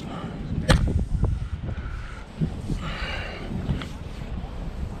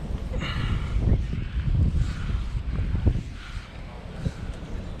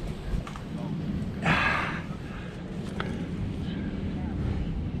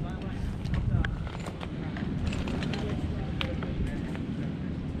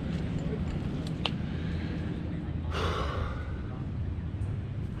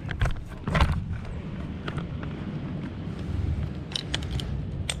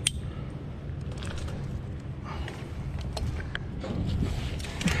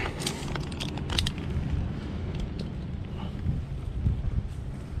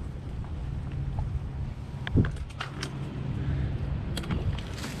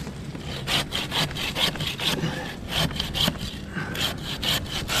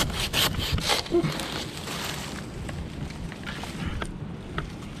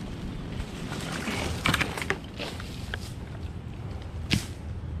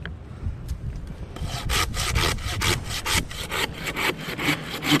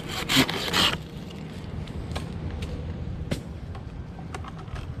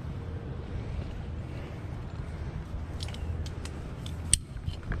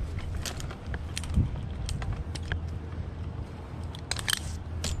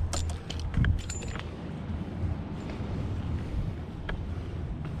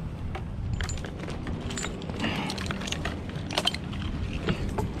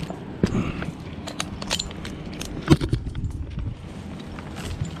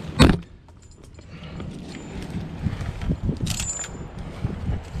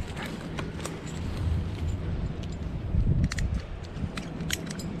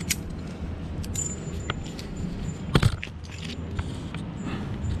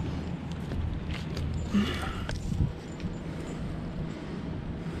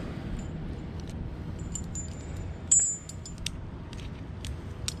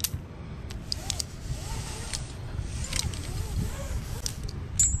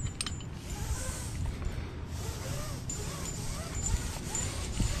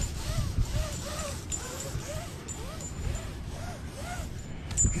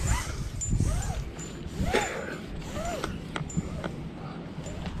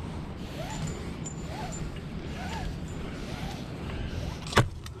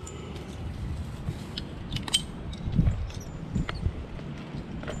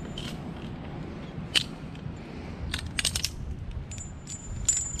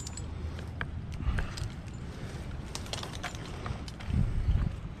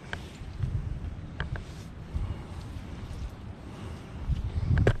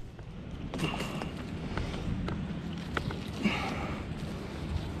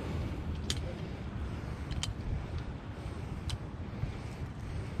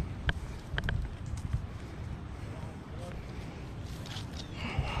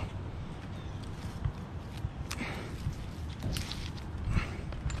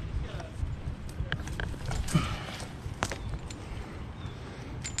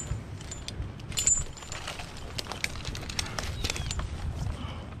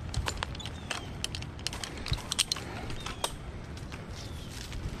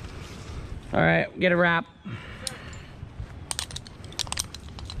 All right, get a wrap.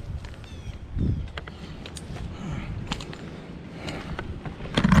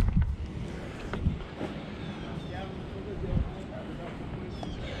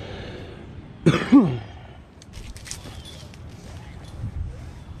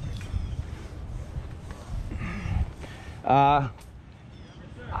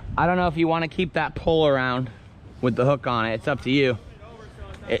 I don't know if you want to keep that pole around with the hook on it. It's up to you.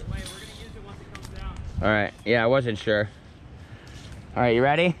 All right, yeah, I wasn't sure. All right, you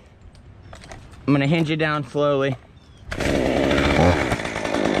ready? I'm gonna hinge it down slowly.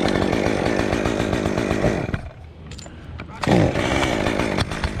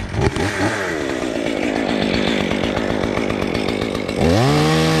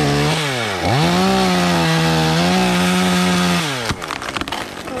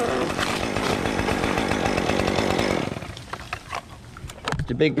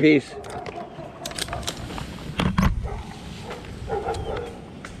 It's a big piece.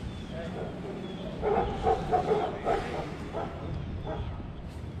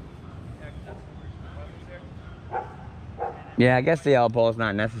 Yeah, I guess the yellow pole is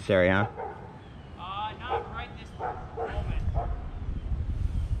not necessary, huh? Not right this moment.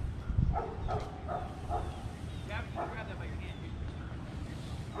 Grab that by your hand.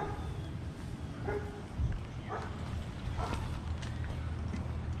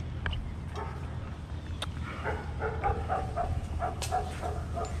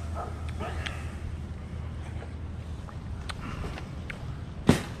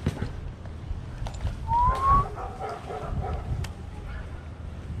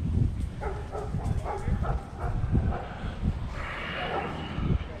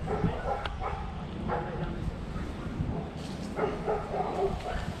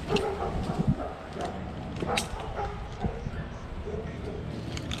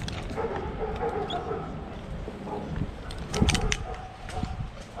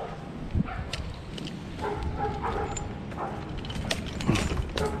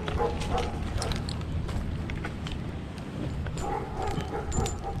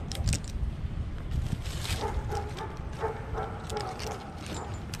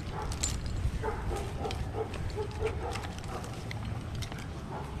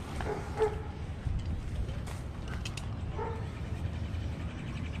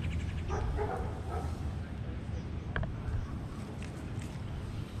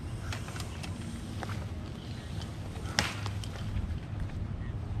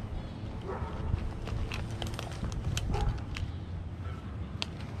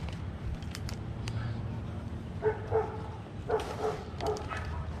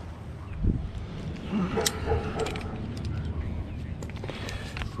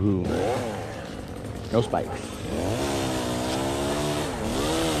 Ooh. No spikes.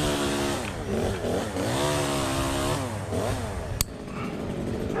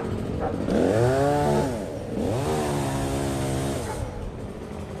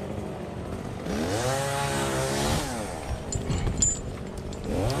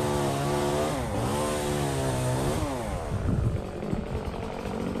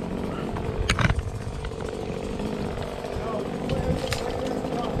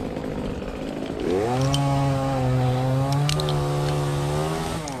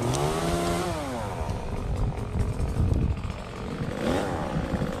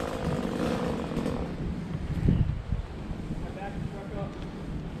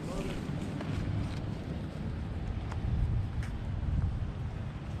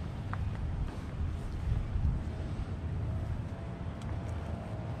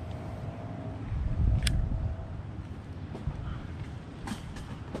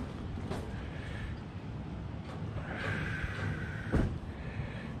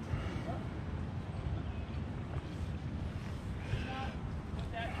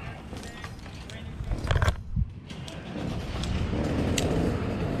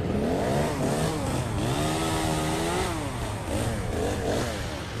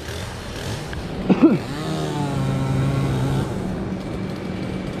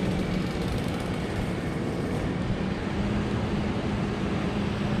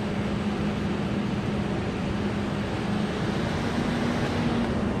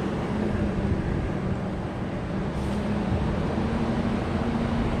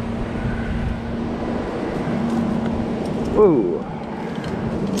 Ooh.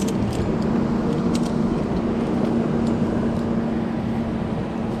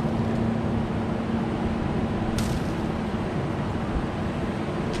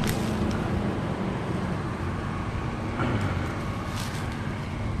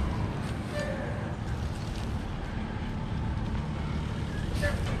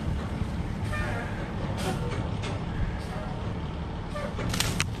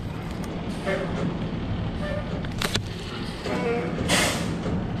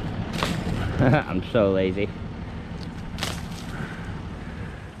 I'm so lazy.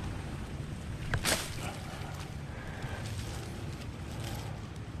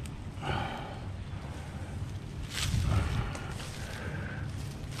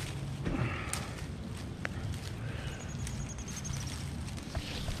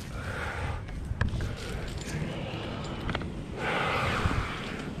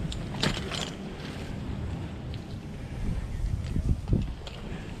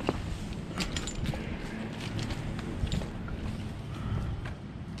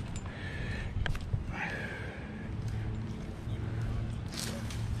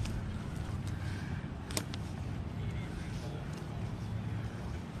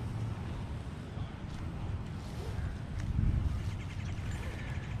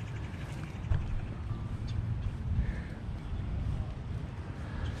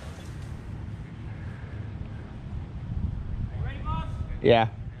 Yeah.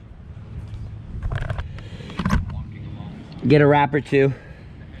 Get a wrap or two.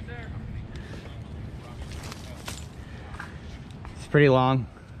 It's pretty long.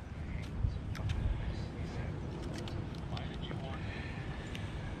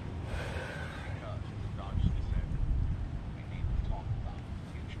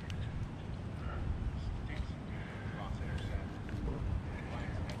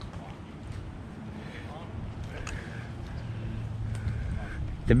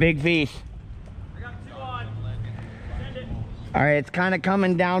 The big piece. I got 2 on. Send it. All right, it's kind of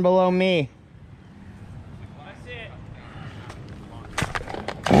coming down below me. That's it.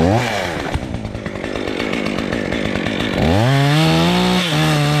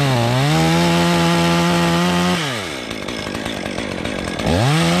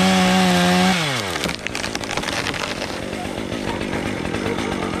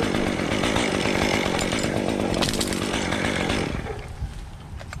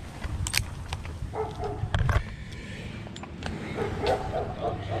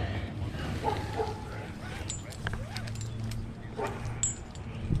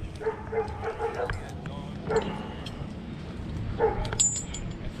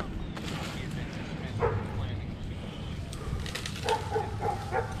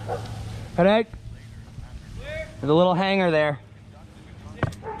 Headache? There's a little hanger there.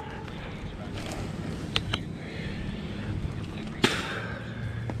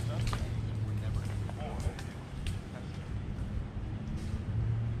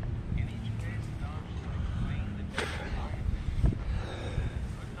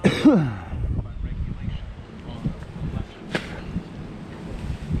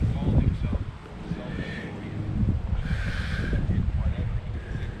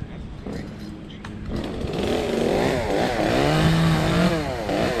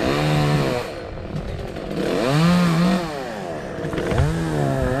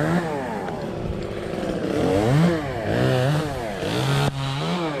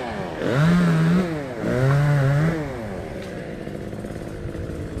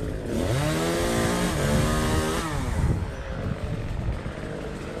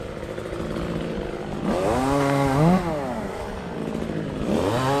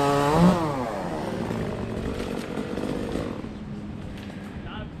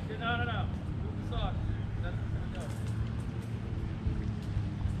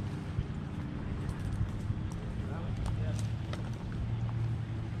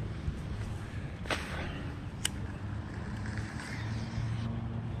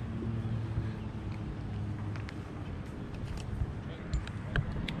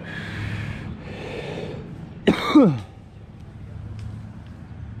 Good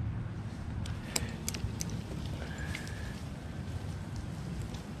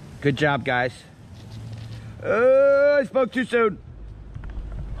job, guys. I spoke too soon.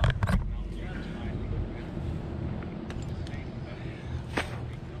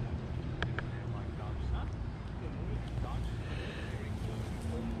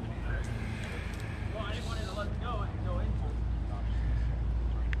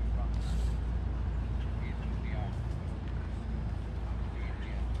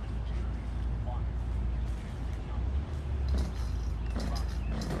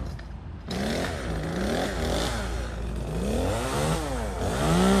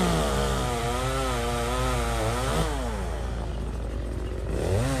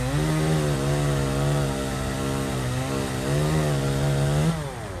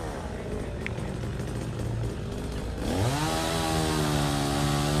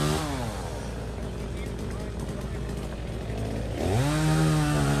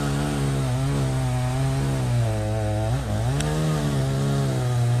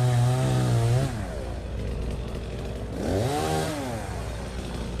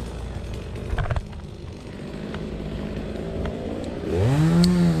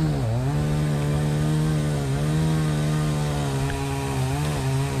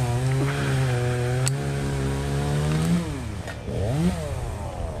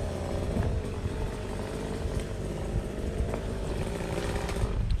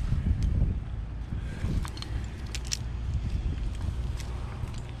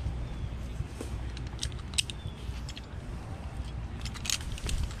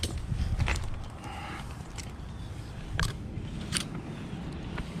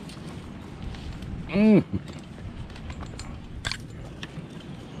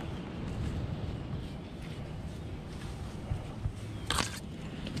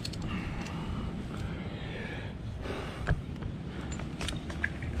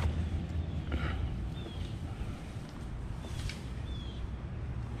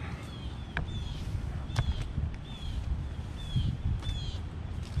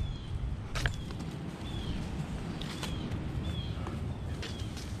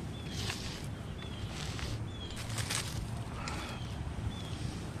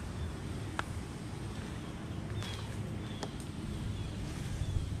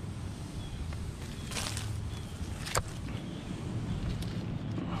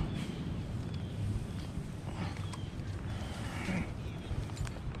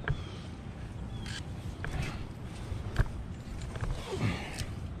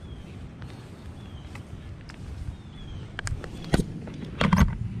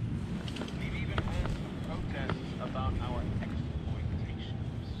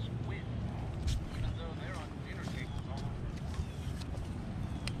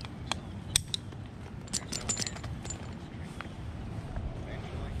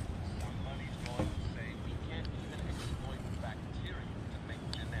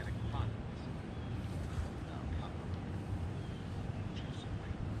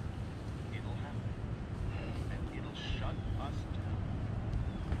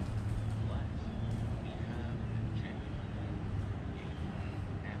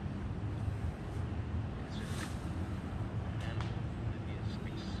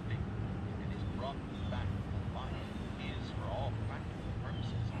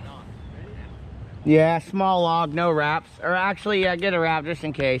 Yeah, small log, no wraps. Or actually, yeah, get a wrap just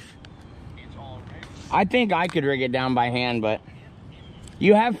in case. I think I could rig it down by hand, but...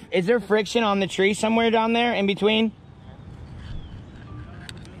 is there friction on the tree somewhere down there in between?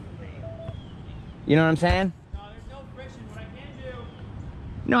 You know what I'm saying? No, there's no friction. What I can do...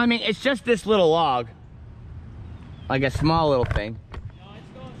 No, I mean, it's just this little log. Like a small little thing. No, it's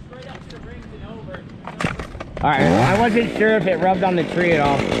going straight up to the rings and over. Alright, I wasn't sure if it rubbed on the tree at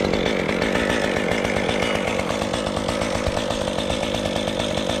all.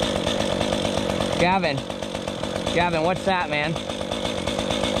 Gavin, what's that, man?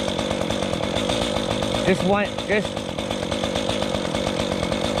 Just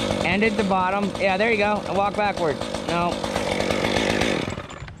end at the bottom. Yeah, there you go. And walk backwards. No.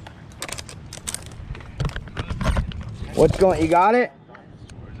 What's going, you got it?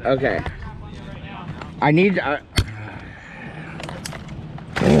 Okay. I need,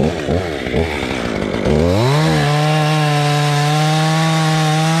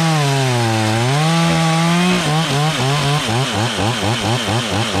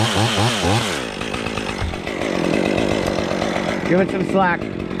 give it some slack.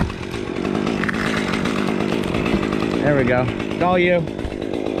 There we go. It's all you.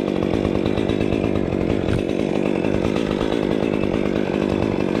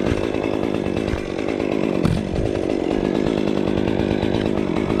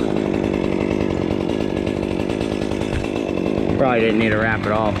 probably didn't need a wrap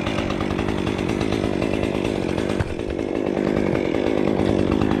at all.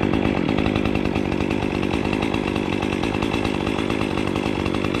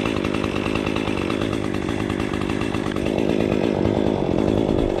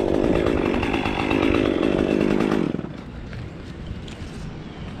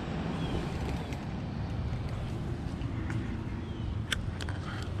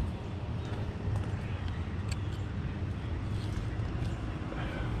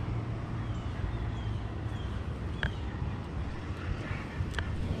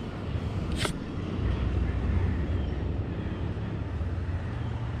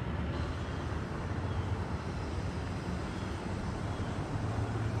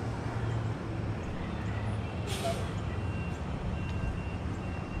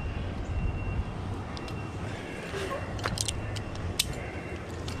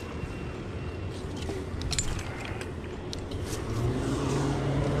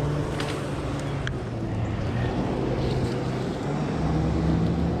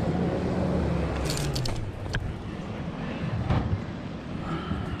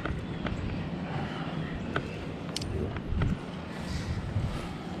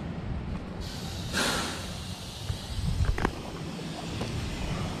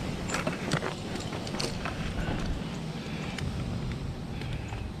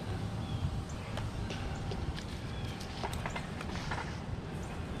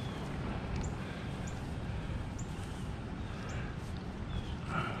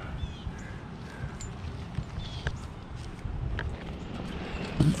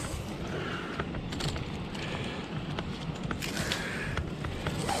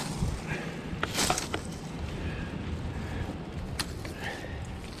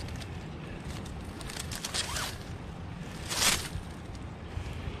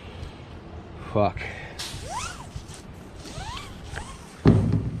 Fuck.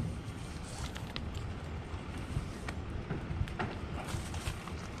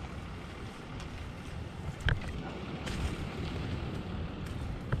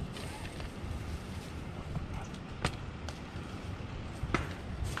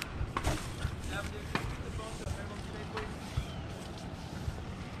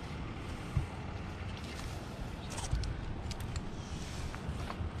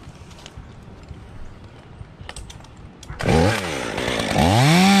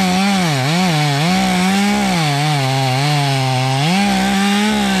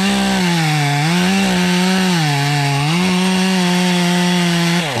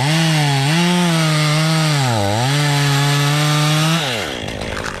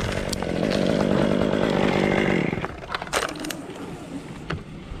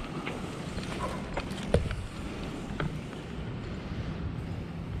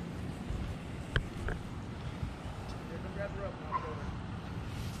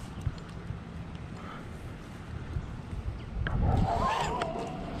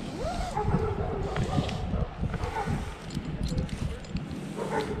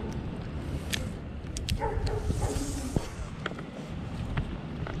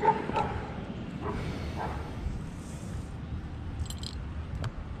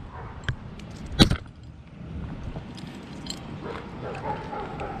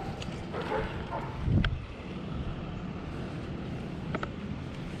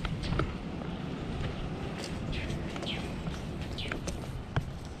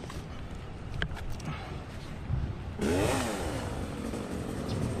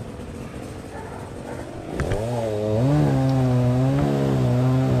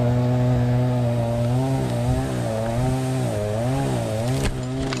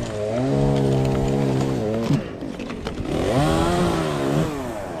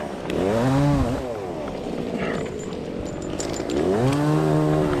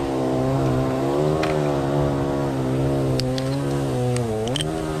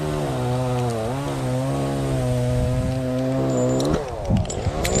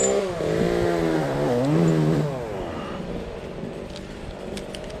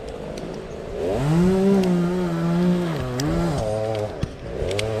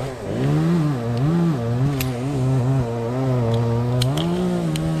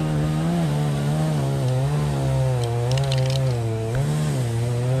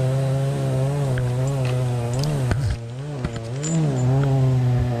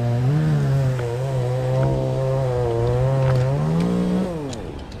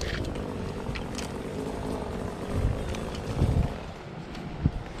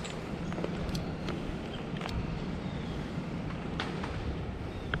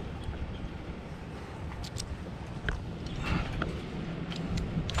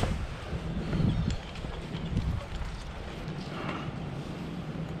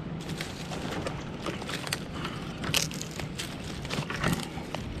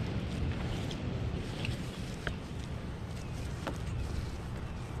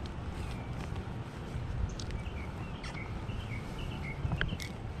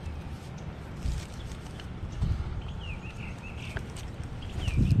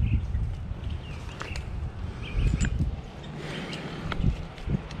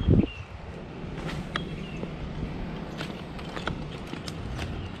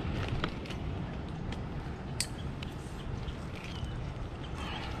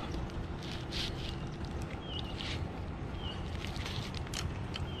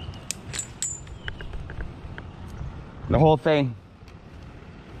 The whole thing.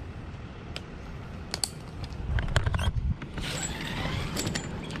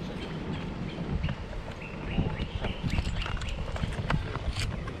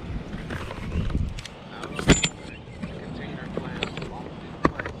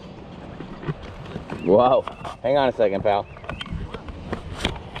 Whoa. Hang on a second, pal.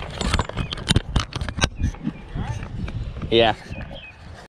 Yeah.